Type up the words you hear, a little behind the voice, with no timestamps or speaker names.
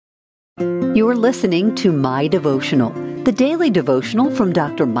You are listening to My Devotional, the daily devotional from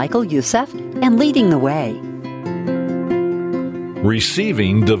Dr. Michael Youssef and Leading the Way.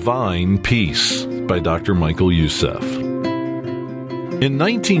 Receiving Divine Peace by Dr. Michael Youssef. In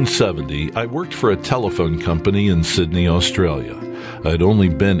 1970, I worked for a telephone company in Sydney, Australia. I'd only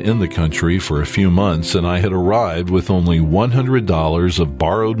been in the country for a few months, and I had arrived with only $100 of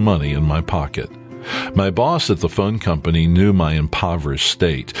borrowed money in my pocket. My boss at the phone company knew my impoverished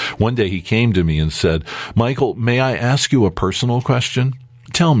state. One day he came to me and said, "Michael, may I ask you a personal question?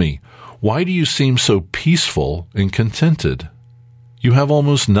 Tell me, why do you seem so peaceful and contented? You have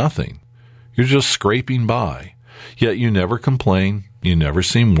almost nothing. You're just scraping by. Yet you never complain. You never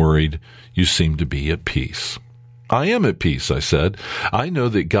seem worried. You seem to be at peace." "I am at peace," I said. "I know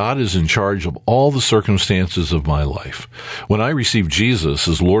that God is in charge of all the circumstances of my life. When I received Jesus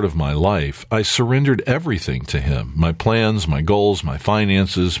as Lord of my life, I surrendered everything to Him, my plans, my goals, my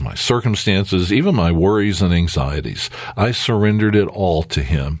finances, my circumstances, even my worries and anxieties. I surrendered it all to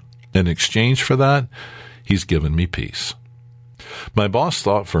Him. In exchange for that, He's given me peace." My boss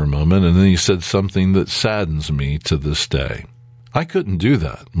thought for a moment, and then he said something that saddens me to this day. "I couldn't do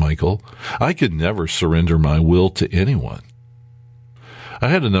that, Michael. I could never surrender my will to anyone." I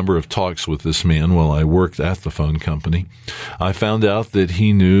had a number of talks with this man while I worked at the phone company. I found out that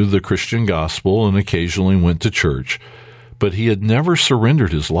he knew the Christian gospel and occasionally went to church, but he had never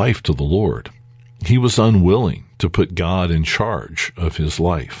surrendered his life to the Lord. He was unwilling to put God in charge of his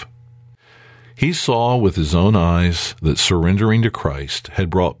life. He saw with his own eyes that surrendering to Christ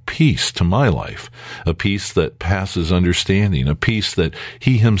had brought peace to my life, a peace that passes understanding, a peace that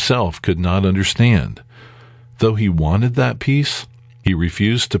he himself could not understand. Though he wanted that peace, he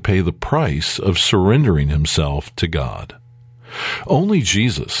refused to pay the price of surrendering himself to God. Only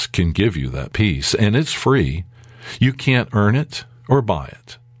Jesus can give you that peace, and it's free. You can't earn it or buy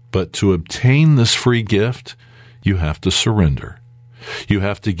it. But to obtain this free gift, you have to surrender. You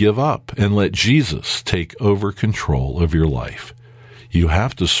have to give up and let Jesus take over control of your life. You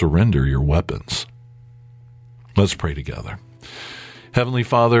have to surrender your weapons. Let's pray together. Heavenly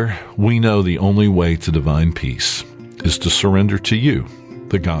Father, we know the only way to divine peace is to surrender to you,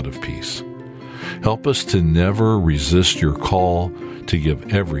 the God of peace. Help us to never resist your call to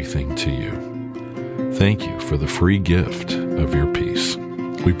give everything to you. Thank you for the free gift of your peace.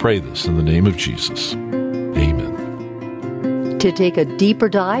 We pray this in the name of Jesus. Amen. To take a deeper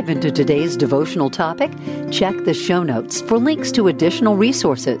dive into today's devotional topic, check the show notes for links to additional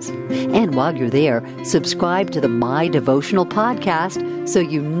resources. And while you're there, subscribe to the My Devotional podcast so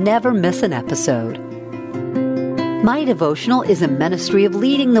you never miss an episode. My Devotional is a ministry of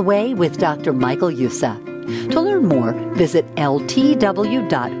Leading the Way with Dr. Michael Youssef. To learn more, visit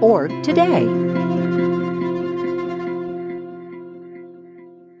ltw.org today.